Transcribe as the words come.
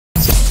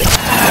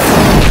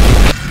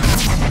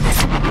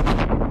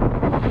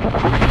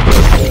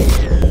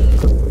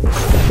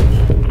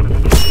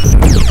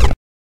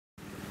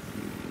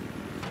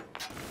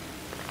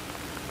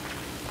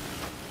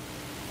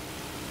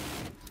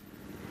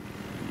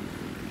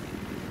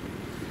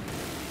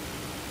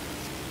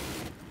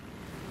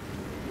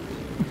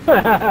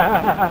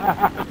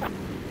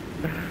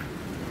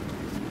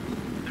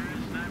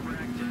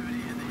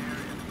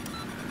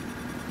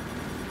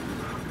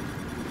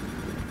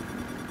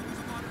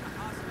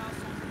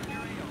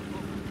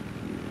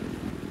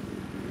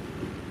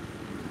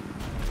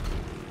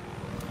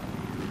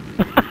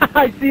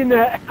I seen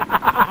that.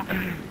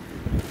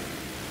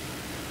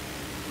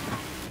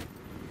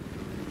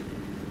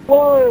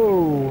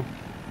 Whoa!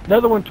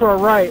 Another one to our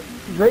right.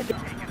 He's right there.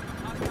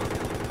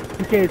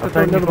 Okay, so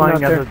I'm another one out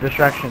as there. a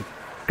distraction.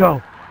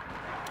 Go.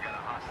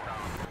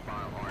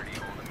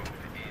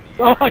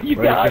 Oh, you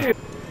got it.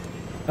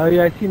 Oh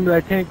yeah, I seen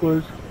where that tank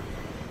was.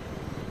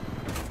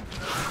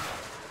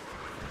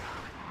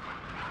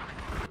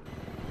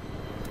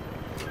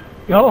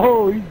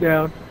 Oh, he's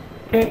down.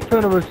 Tank in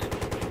front of us.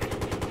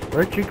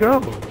 Where'd you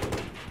go?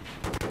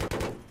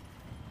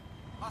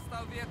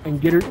 And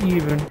get her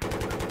even.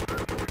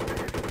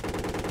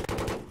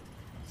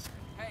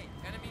 Hey,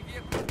 enemy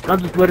vehicle. I'll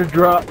just let her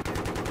drop.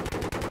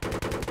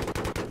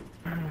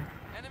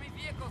 Enemy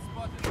vehicle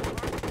spotted.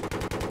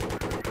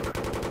 Over.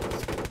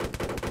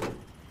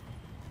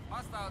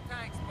 Hostile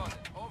tank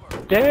spotted. Over.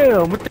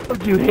 Damn, what the hell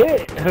did you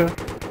hit?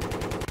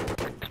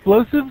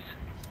 Explosives?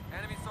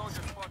 Enemy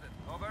soldier spotted.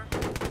 Over.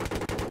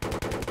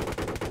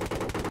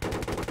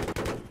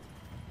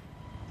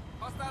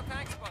 Hostile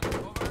tank spotted.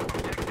 Over.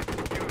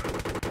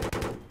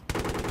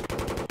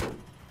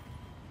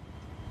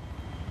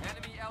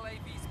 Enemy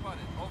LAV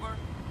spotted. Over.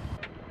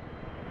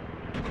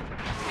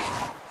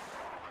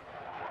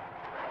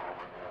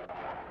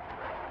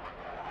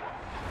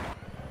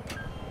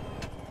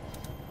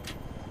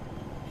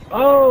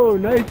 Oh,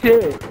 nice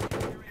hit.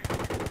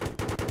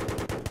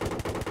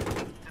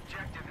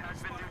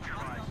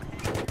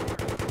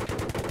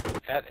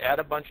 Add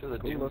a bunch of the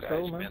Doom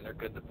guys, man. They're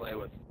good to play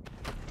with.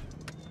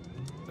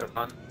 They're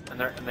fun, and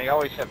they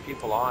always have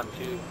people on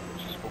too,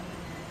 which is cool.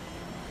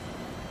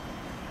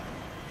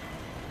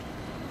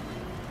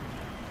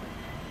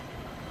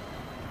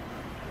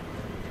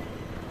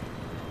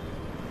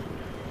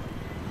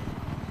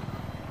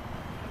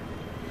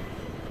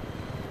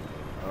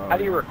 How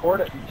do you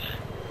record it?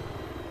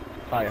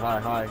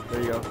 Hi.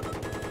 There you go.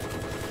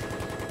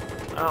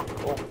 Oh,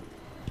 cool.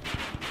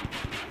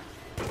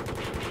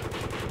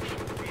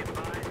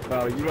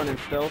 Wow, are you running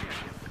stealth?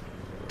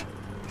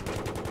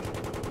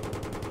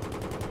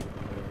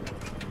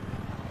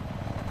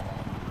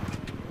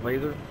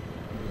 Laser?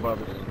 He's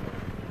above us.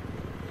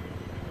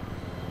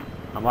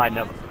 I'm lighting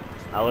up.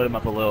 I lit him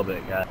up a little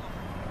bit, guys.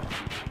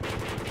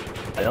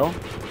 Bill?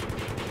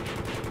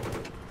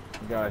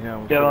 Got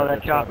him. Get on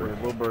that chopper.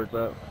 Little bird's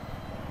up.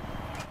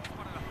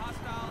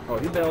 Oh,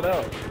 he bailed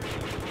out.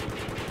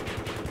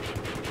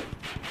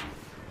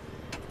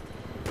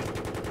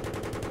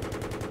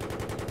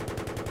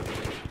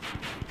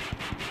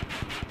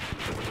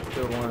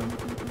 Still one.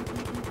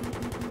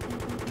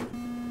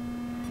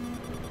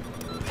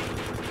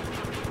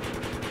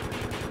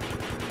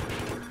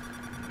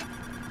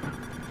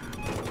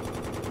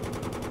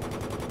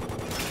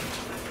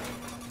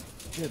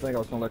 I didn't think I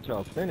was gonna let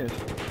y'all finish.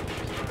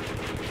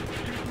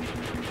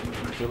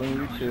 Killing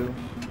you too.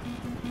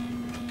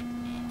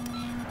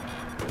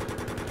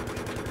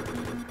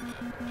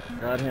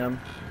 Got him.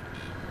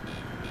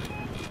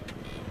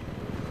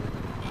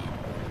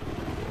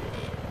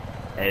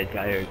 Hey, this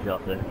guy here is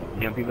up there.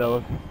 Jumpy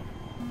fellas?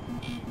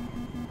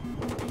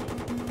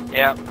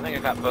 Yeah, I think I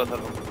got both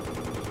of them.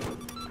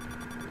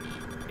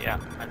 Yeah,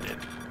 I did.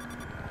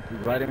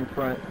 He's right in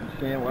front. You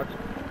see him? Watch.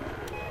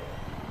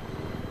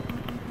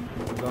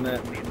 He's on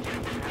that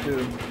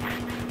two.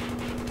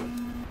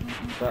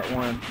 Got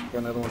one. Got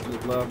another one to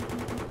his left.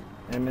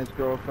 And his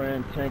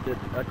girlfriend. Tank it.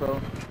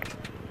 Echo.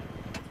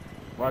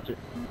 Watch it.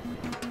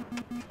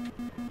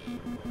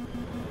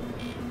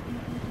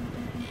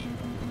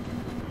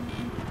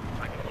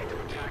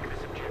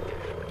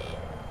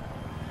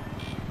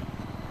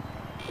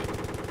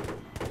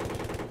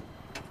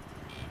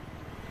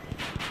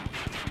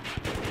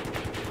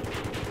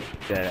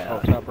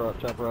 Oh, chop her up,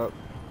 chop her up.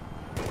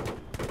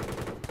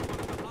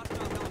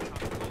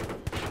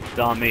 It's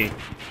on me.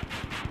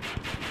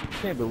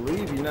 Can't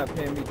believe you're not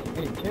paying me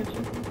any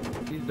attention.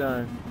 He's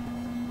done.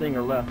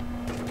 Stinger left.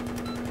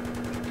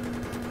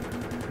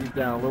 He's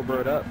down. Little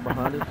bird up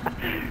behind us.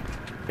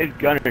 His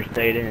gunner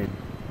stayed in.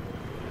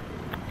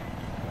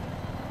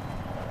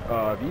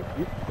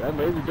 That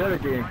laser better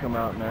game come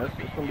out, man.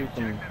 It's gonna be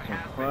some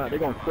crime. They're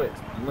gonna quit.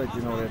 I'll let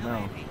you know that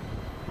now.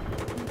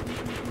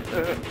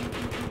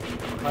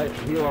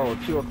 Helo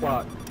at 2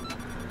 o'clock.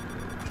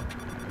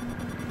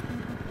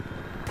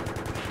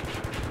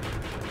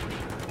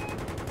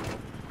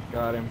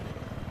 Got him.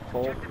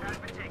 Cole.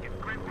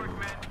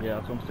 Yeah,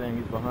 that's what I'm saying.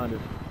 He's behind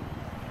us.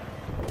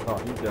 Oh,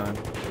 he's done.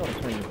 He's gonna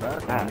turn your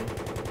back on me.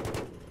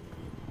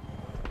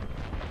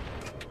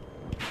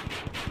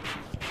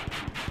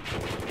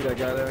 See that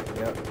guy there?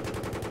 Yep.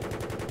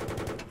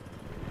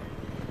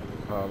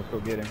 Oh, let's go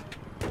get him.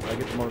 I'll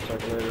get the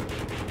motorcycle later.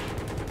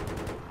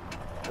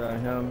 Got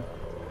him.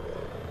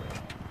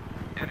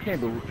 I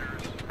can't believe.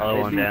 Other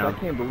one down. I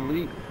can't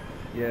believe.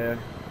 Yeah,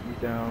 he's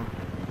down.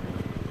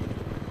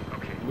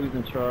 Okay,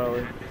 Losing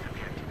Charlie.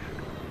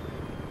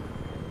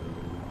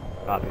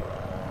 Copy.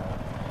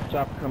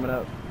 Chopper coming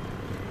up.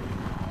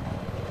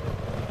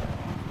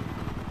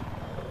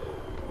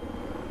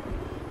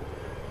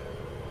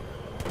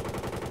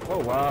 Oh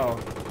wow.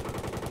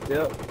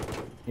 Yep.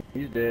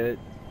 He's dead.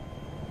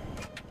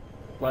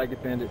 Flag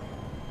defended.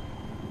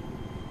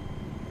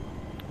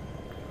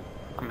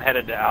 I'm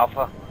headed to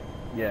Alpha.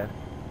 Yeah.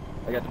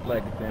 I got the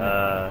flag defended.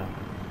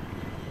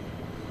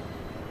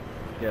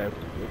 Yeah,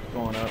 it's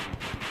going up.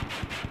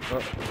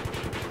 Oh,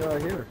 guy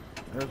here.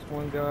 There's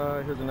one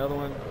guy. Here's another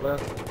one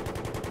left.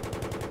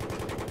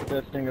 Put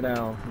that stinger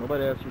down.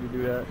 Nobody asked you to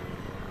do that.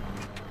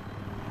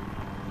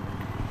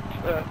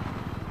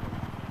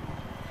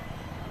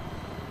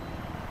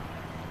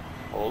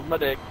 Hold my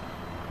dick.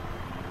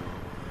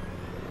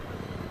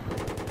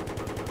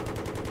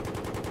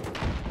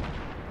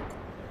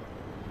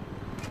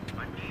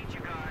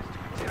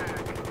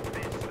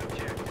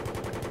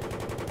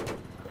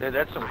 Dude,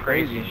 that's some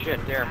crazy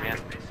shit there, man.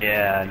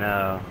 Yeah, I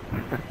know.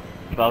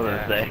 That's what I was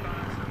gonna say.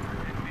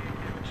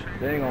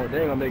 They ain't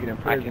gonna make it in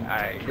prison.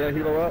 Is that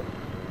helo up?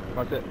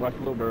 Watch that. Watch the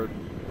little bird.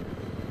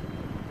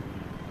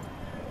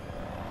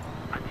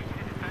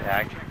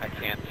 Yeah, I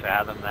can't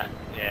fathom that.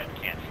 Yeah, I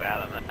can't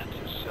fathom that. That's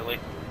just silly.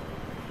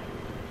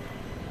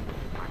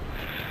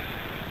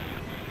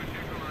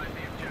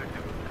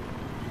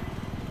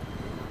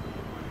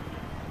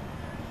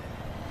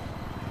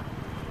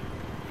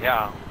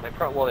 Yeah,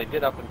 well, they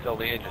did up until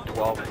the age of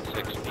 12 and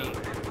 16.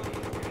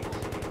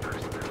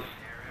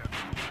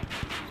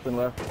 Spin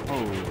left.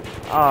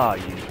 Oh,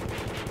 you.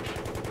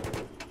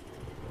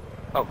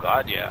 Oh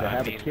God, yeah. To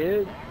have a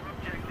kid?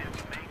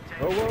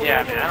 Oh, whoa,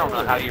 yeah, I mean, I don't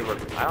know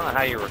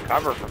how you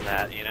recover from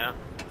that. You know,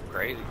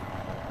 crazy.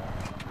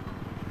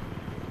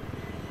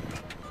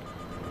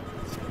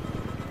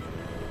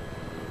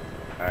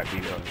 All right,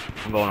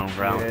 I'm going on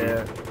ground.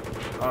 Yeah.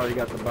 I already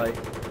got the bite.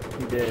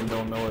 He dead and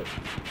don't know it.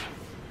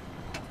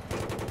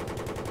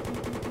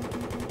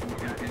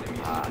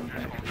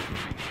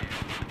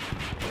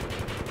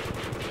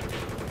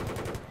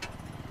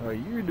 How are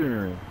you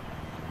doing?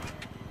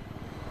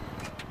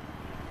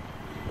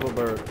 Little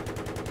bird.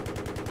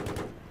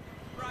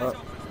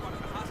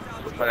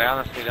 But I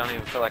honestly don't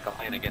even feel like I'm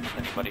playing against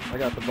anybody. I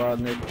got the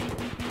Bodnik.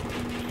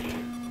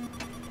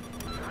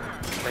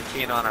 They're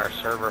keen on our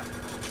server.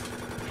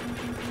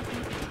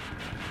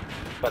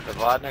 But the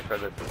Vodnik or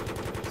the...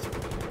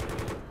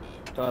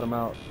 Shot him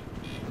out.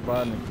 The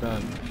Bodnik's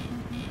done.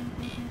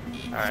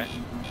 Alright.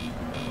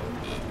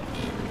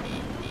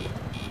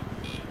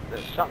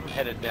 There's something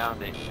headed down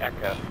the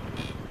Echo.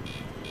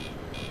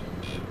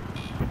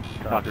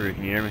 Doctor,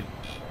 can you hear me?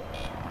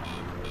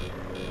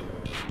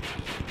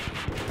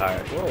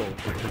 Alright. Whoa.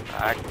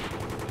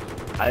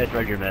 I just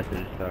read your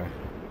message, sorry.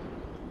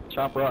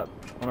 Chopper up.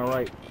 On our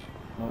right.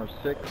 On our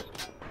 6.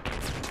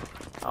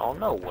 Oh,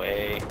 no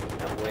way.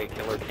 No way,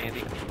 Killer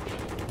Candy.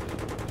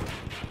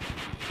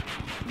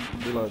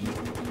 Reloading.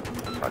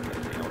 Fucking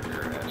nailed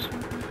your ass.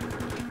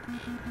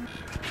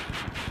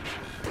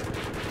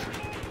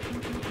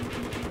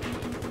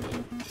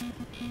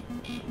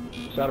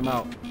 Shot him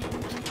out.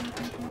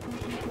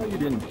 No, you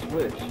didn't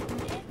switch.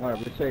 Alright,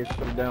 we're safe.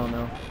 Put it down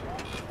now.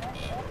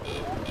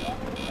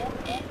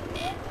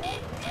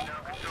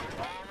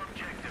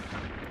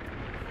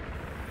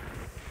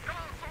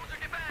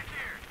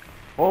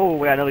 Oh,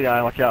 we got another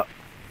guy. Watch out.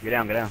 Get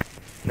down, get down.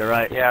 You're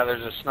right. Yeah,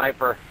 there's a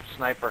sniper.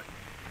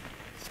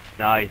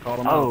 Nice. Called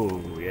him out.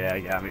 Yeah,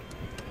 you got me.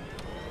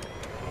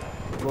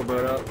 Little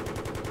bird up.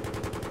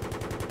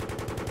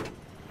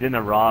 He's in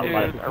the rock. Dude,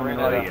 I ran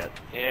out of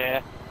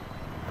Yeah.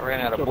 I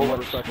ran out of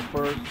bullets. Motorcycle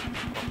first.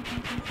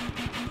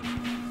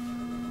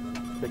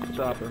 Take the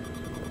chopper.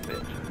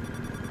 Bitch.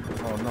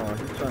 Oh no,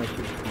 he's trying to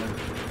shoot me.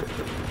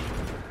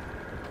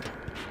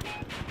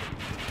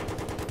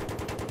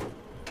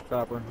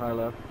 Chopper, high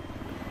left.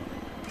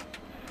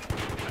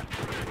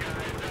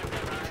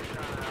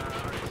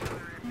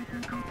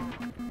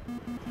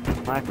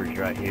 Sniper's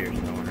right here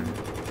somewhere.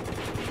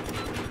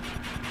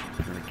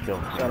 I'm gonna kill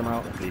him. Shut him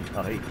out. Oh, he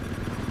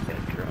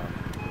dead drop.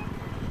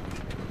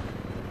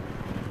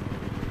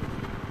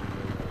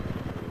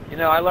 You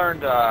know, I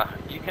learned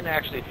you can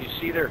actually, if you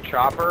see their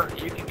chopper,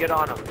 you can get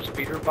on a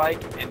speeder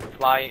bike and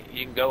fly.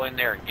 You can go in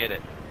there and get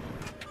it.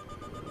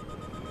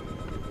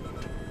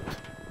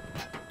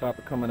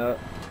 Chopper coming up.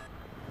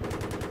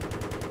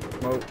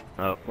 Smoke.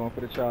 Oh. Going for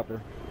the chopper.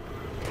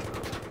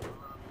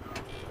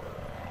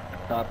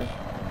 Stopping.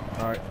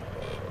 Alright.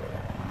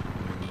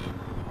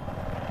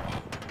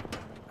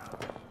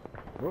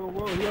 Whoa,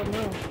 whoa, he up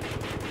now.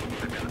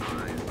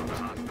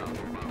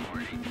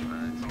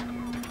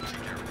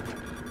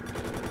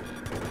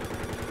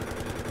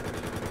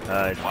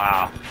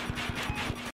 Wow.